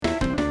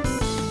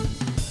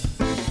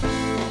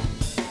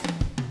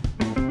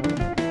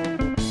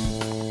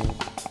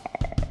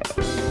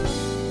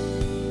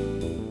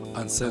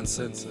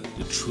Uncensored,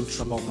 the truth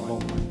about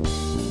money.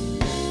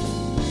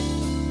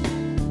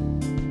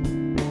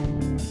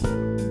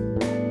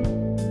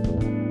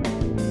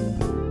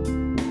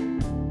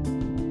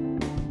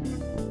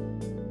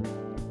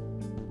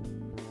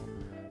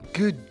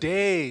 Good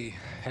day.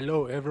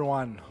 Hello,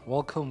 everyone.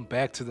 Welcome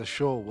back to the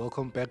show.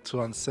 Welcome back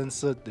to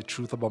Uncensored, the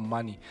truth about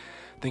money.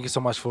 Thank you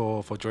so much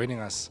for joining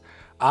us.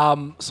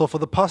 So for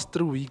the past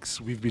 3 weeks,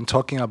 we've been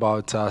talking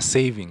about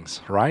savings,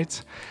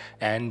 right?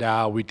 And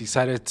we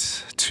decided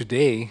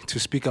today to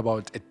speak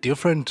about a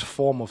different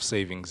form of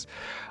savings,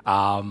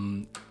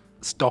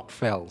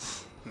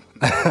 stokvels.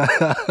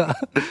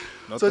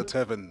 Not So- the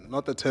tavern.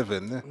 Not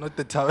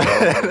the time.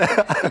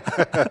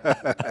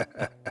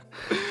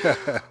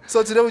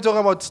 So today we're talking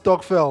about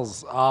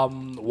stokvels.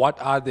 What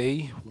are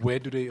they? Where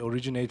do they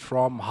originate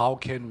from? How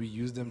can we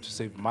use them to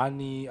save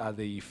money? Are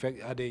they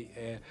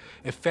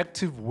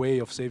effective way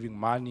of saving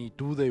money?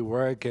 Do they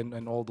work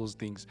and all those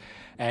things?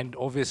 And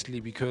obviously,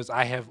 because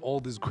I have all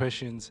these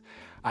questions,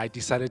 I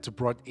decided to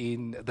brought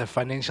in the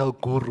financial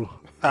guru,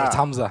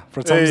 Pratamza.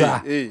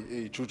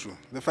 Hey, Chuchu.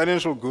 The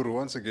financial guru,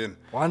 once again.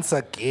 Once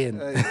again,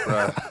 Hey,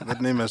 bruh,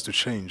 that name has to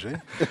change, eh?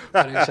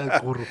 financial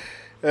guru.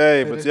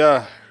 Hey, but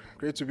yeah,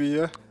 great to be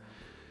here.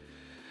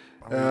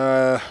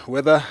 The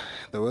weather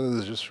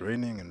is just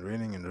raining and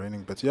raining and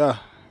raining. But yeah,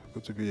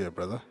 good to be here,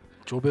 brother.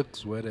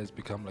 Joburg's weather has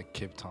become like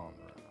Cape Town.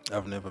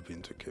 I've never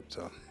been to Cape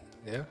Town.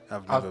 Yeah,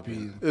 I've never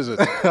been. Is it?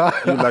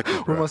 You like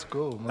it, We bruh? must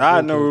go.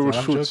 No, we will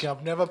I'm shoot. joking.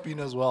 I've never been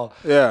as well.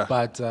 Yeah.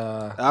 But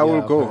I will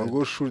yeah, go. I've I'll heard.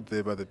 go shoot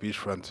there by the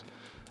beachfront.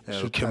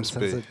 Shoot Kemps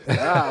Bay. Uncensored.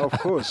 Yeah, of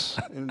course.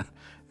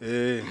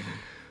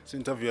 It's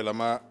interview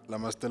Lama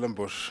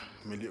Stellenbosch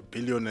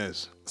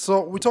billionaires.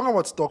 So we're talking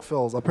about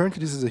stokvels. Apparently,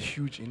 this is a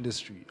huge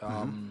industry.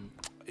 Mm-hmm.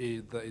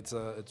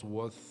 It's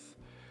worth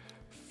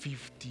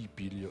 50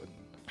 billion.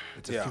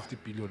 It's a Yeah. 50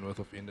 billion worth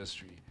of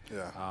industry.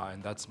 Yeah.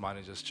 And that's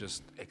money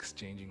just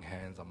exchanging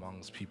hands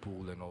amongst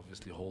people and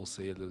obviously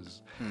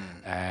wholesalers Hmm.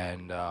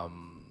 and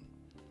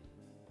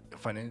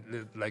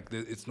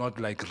it's not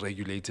like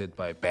regulated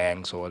by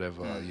banks or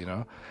whatever, you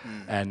know,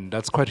 and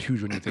that's quite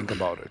huge when you think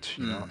about it,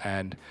 you know.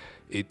 And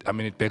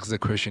it begs the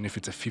question: if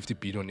it's a 50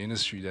 billion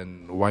industry,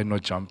 then why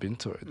not jump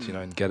into it, you know,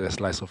 and get a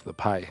slice of the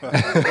pie?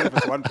 Even if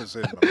it's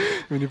 1%.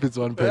 Even if it's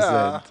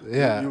 1%,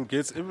 yeah. You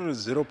get even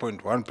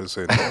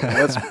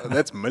 0.1%.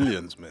 That's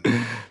millions, man.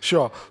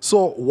 Sure.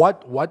 So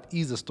what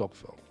is a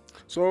stokvel?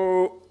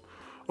 So,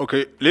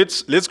 okay,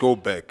 let's go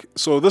back.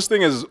 So this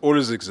thing has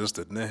always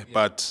existed, ne?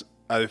 But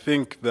I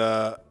think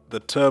the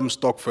term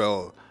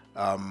stokvel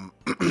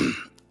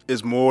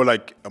is more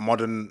like a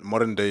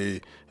modern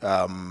day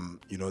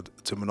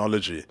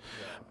terminology.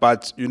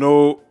 But you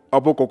know,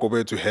 abokoko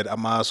bethu had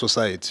ama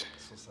society.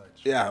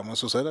 Yeah, I'm a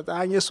society.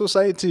 Yes,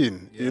 society.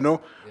 You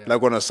know,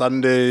 like on a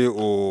Sunday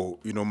or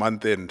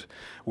month end,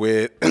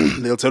 where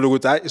they'll tell you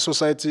that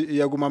society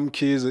iyaguma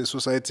mkhize,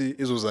 society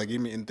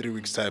izozagimi in 3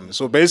 weeks time.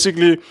 So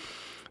basically,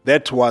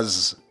 that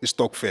was a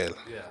stokvel,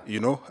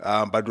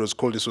 but it was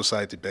called a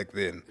society back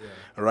then.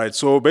 Right.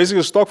 So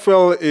basically, a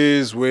stokvel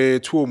is where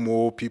two or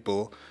more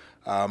people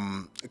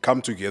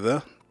come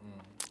together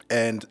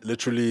and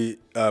literally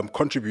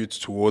contribute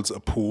towards a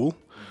pool.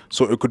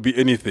 So it could be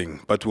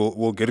anything, but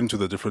we'll get into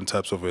the different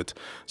types of it.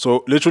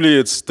 So literally,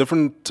 it's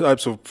different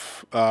types of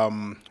let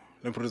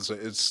me put it this way,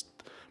 it's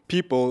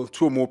people,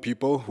 two or more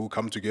people who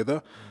come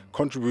together,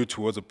 contribute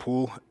towards a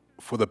pool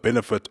for the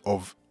benefit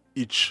of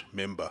each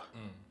member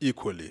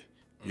equally.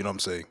 You know what I'm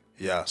saying?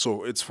 Yeah.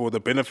 So it's for the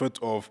benefit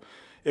of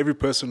every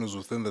person who's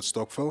within the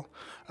stokvel.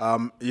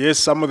 Yes,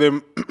 some of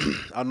them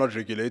are not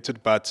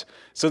regulated, but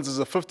since it's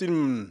a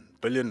 15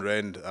 billion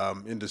rand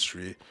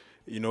industry,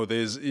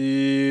 there's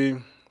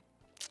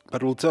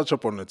but we'll touch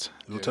upon it.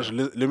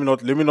 Let me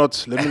not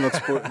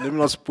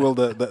spoil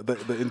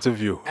the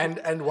interview.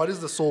 And what is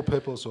the sole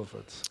purpose of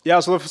it? Yeah,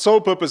 so the sole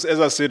purpose, as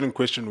I said in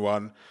question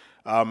one,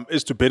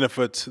 is to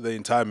benefit the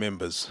entire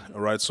members.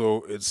 All right,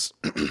 so it's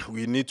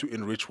we need to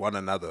enrich one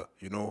another.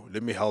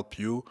 Let me help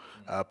you.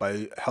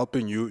 By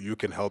helping you, you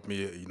can help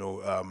me.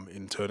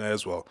 In turn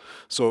as well.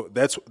 So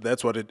that's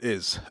what it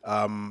is.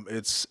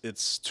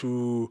 It's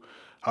to,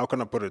 how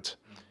can I put it?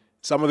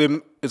 Some of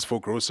them is for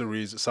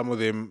groceries. Some of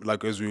them,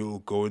 like as we will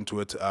go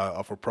into it,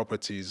 are for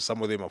properties.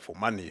 Some of them are for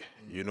money,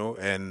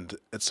 and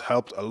it's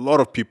helped a lot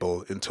of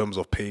people in terms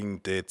of paying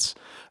debts,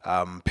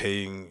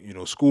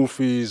 paying, school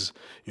fees,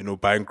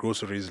 buying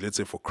groceries, let's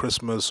say for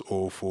Christmas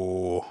or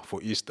for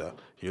Easter,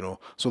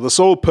 So the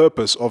sole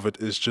purpose of it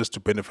is just to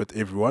benefit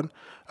everyone,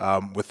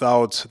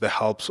 without the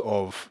helps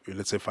of,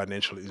 let's say,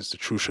 financial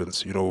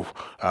institutions,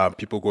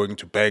 people going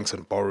to banks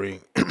and borrowing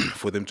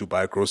for them to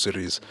buy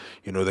groceries,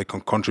 they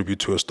can contribute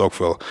to a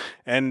stokvel.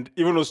 And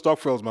even those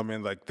stokvels, my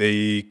man, like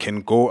they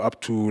can go up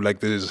to, like,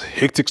 there's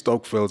hectic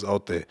stokvels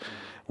out there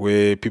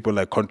where people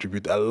like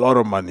contribute a lot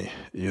of money,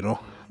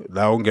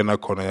 La ungena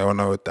khona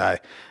yona die.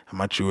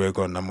 Amachiwe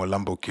gonna mo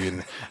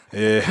Lamborghini.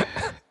 Yeah.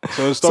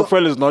 So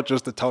stokvel is not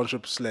just the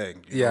township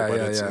slang. But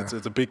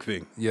it's a big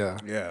thing. Yeah.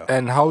 Yeah.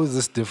 And how is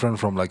this different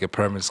from like a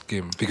pyramid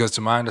scheme? Because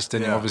to my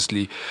understanding,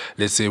 obviously,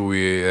 let's say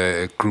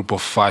we're a group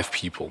of 5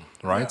 people,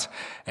 right?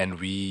 Yeah. And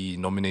we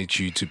nominate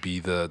you to be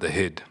the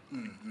head.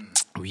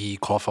 Mm-hmm. We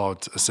cough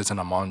out a certain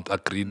amount,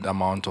 agreed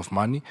amount of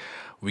money.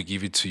 We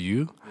give it to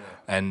you,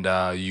 and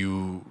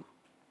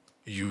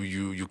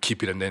you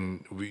keep it, and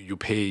then you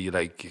pay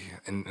like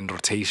in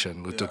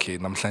rotation. Okay,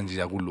 namhlanje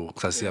yakulo,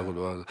 kusasa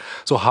yakulo.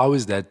 So how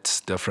is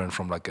that different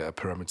from like a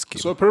pyramid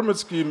scheme? So a pyramid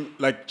scheme,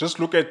 like just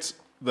look at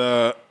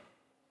the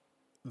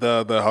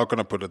how can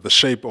I put it, the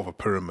shape of a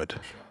pyramid.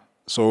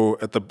 So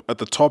at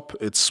the top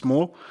it's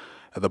small,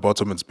 at the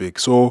bottom it's big.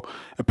 So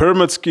a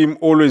pyramid scheme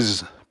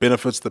always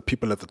benefits the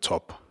people at the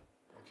top.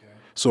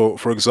 So,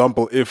 for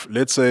example, if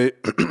let's say,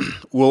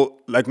 well,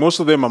 like most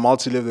of them are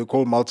multi-level, they're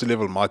called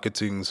multi-level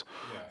marketings.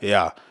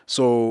 Yeah.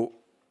 So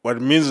what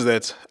it means is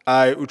that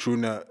I,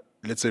 Uchuna,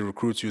 let's say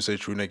recruit you, say,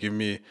 Chuna, give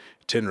me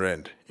 10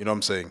 rand. You know what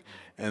I'm saying?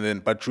 And then,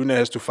 but Chuna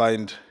has to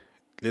find,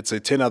 let's say,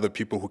 10 other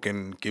people who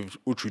can give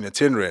Uchuna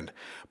 10 rand.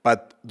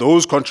 But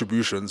those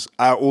contributions,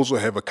 I also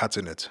have a cut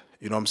in it.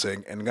 You know what I'm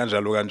saying? And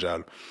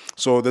ganjalo.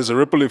 So there's a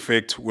ripple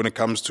effect when it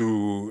comes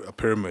to a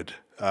pyramid.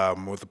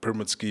 With the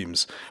pyramid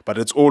schemes, but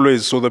it's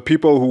always so the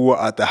people who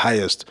are at the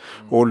highest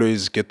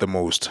always get the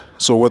most.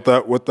 So with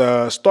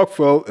the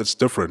stokvel, it's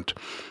different.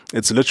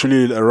 It's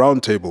literally a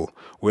round table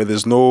where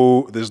there's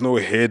no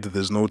head,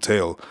 there's no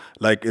tail.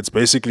 Like it's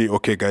basically,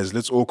 okay, guys,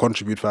 let's all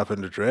contribute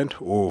 500 rand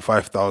or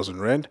 5,000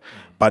 rand,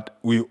 but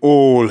we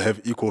all have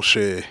equal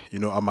share,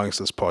 amongst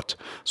this pot.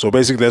 So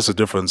basically, that's the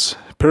difference.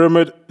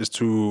 Pyramid is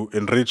to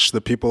enrich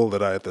the people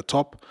that are at the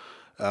top.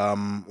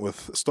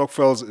 With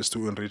stokvels is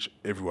to enrich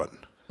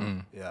everyone.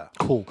 Yeah.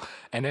 Cool.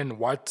 And then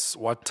what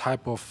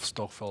type of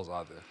stokvels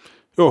are there?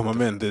 Oh, my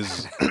man,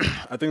 there's,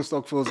 I think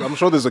stokvels, I'm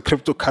sure there's a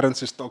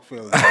cryptocurrency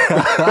stokvel.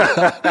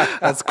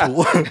 That's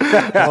cool.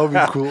 That would be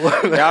cool.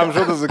 Yeah, I'm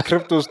sure there's a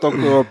crypto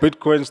stokvel or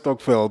Bitcoin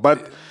stokvel.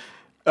 But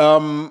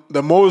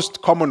the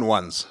most common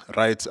ones,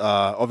 right,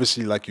 are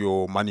obviously like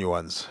your money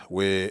ones,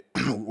 where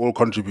we all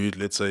contribute,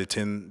 let's say,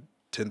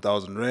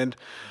 10,000 rand.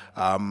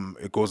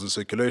 It goes in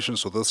circulation.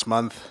 So this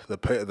month,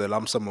 the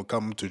lump sum will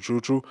come to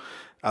Chuchu,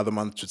 other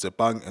month to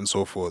Tsepang, and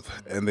so forth.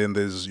 And then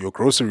there's your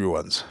grocery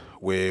ones,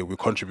 where we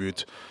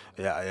contribute.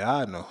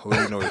 Yeah, no. Where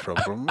do you know it from?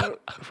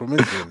 From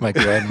England. My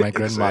grandmother.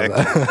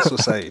 Exactly.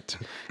 Society,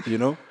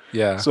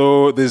 Yeah.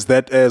 So there's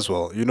that as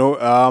well,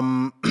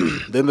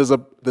 Then there's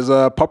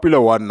a popular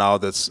one now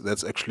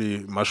that's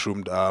actually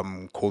mushroomed,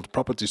 called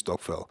property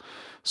stokvel.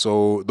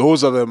 So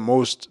those are the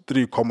most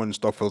 3 common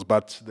stokvels,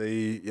 but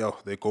they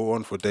go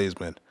on for days,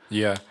 man.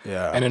 Yeah.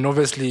 Yeah. And then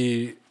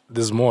obviously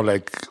there's more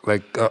like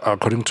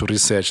according to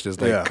research, there's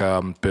like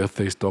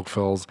birthday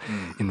stokvels,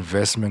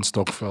 investment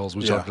stokvels,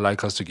 which I'd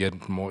like us to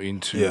get more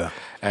into. Yeah.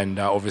 And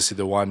obviously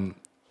the one,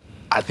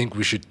 I think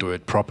we should do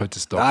it, property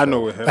stokvel. I know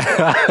we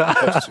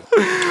have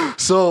to.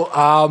 So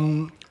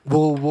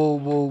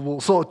we'll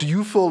so do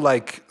you feel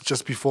like,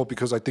 just before,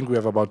 because I think we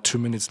have about 2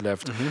 minutes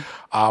left,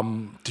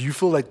 do you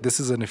feel like this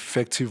is an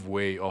effective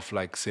way of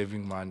like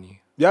saving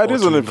money? Yeah, it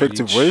is an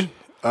effective way.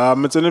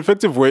 It's an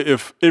effective way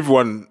if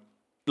everyone,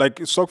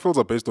 like stokvels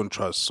are based on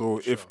trust. So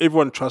if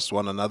everyone trusts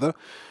one another,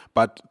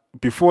 but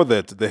before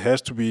that, there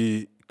has to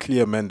be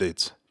clear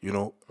mandates,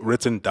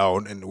 written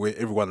down, and where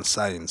everyone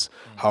signs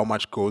how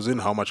much goes in,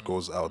 how much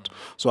goes out.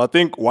 So I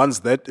think once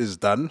that is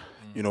done,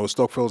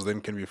 stokvels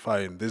then can be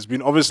fine. There's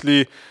been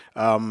obviously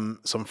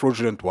some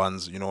fraudulent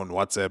ones, on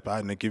WhatsApp.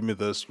 And give me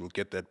this, you'll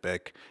get that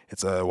back.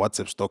 It's a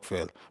WhatsApp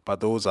stokvel, but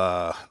those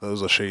are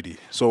shady.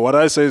 So what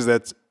I say is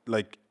that,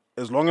 like,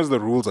 as long as the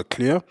rules are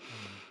clear.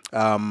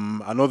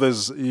 I know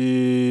there's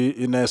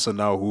Inessa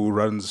now who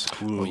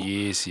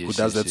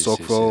does that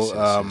stokvel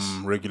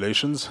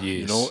regulations,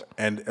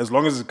 and as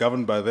long as it's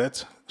governed by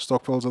that,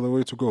 stokvels are the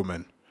way to go,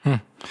 man.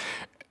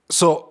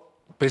 So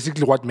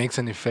basically, what makes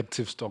an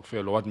effective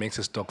stokvel, or what makes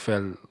a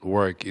stokvel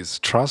work, is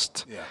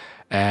trust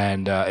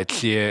and a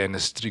clear and a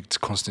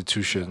strict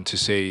constitution to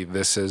say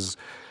this is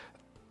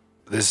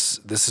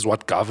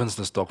what governs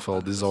the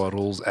stokvel. These are our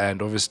rules.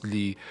 And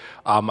obviously,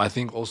 I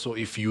think also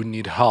if you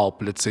need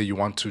help, let's say you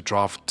want to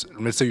draft,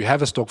 let's say you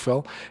have a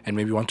stokvel and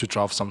maybe you want to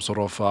draft some sort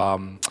of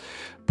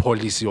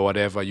policy or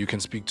whatever, you can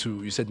speak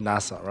to, you said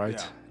NASA,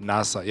 right?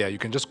 Yeah. NASA, you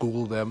can just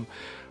Google them.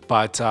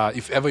 But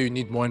if ever you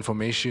need more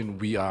information,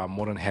 we are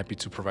more than happy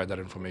to provide that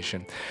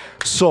information.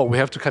 So we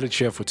have to cut it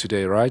share for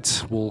today,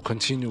 right? We'll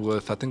continue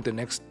with, I think the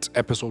next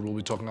episode we'll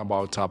be talking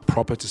about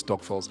property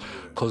stokvels,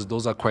 because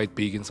those are quite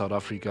big in South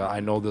Africa.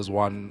 I know there's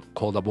one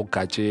called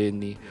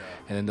Abokajeni,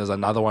 and then there's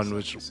another one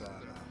which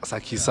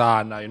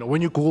Sakisana.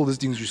 When you Google these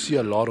things, you see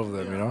a lot of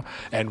them,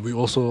 And we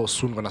also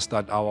soon gonna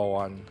start our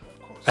one.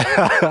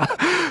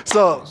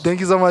 So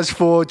thank you so much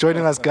for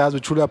joining us, guys. We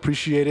truly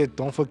appreciate it.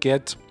 Don't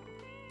forget,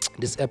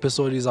 this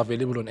episode is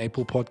available on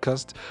Apple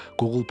Podcast,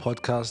 Google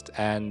Podcast,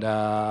 and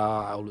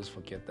I always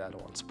forget that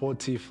one,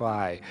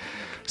 Spotify.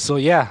 So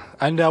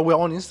and we're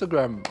on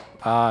Instagram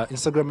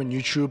and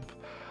YouTube.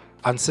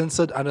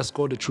 Uncensored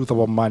underscore the truth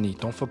about money.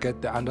 Don't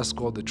forget the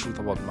underscore the truth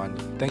about money.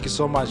 Thank you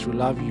so much. We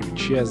love you.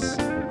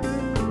 Cheers.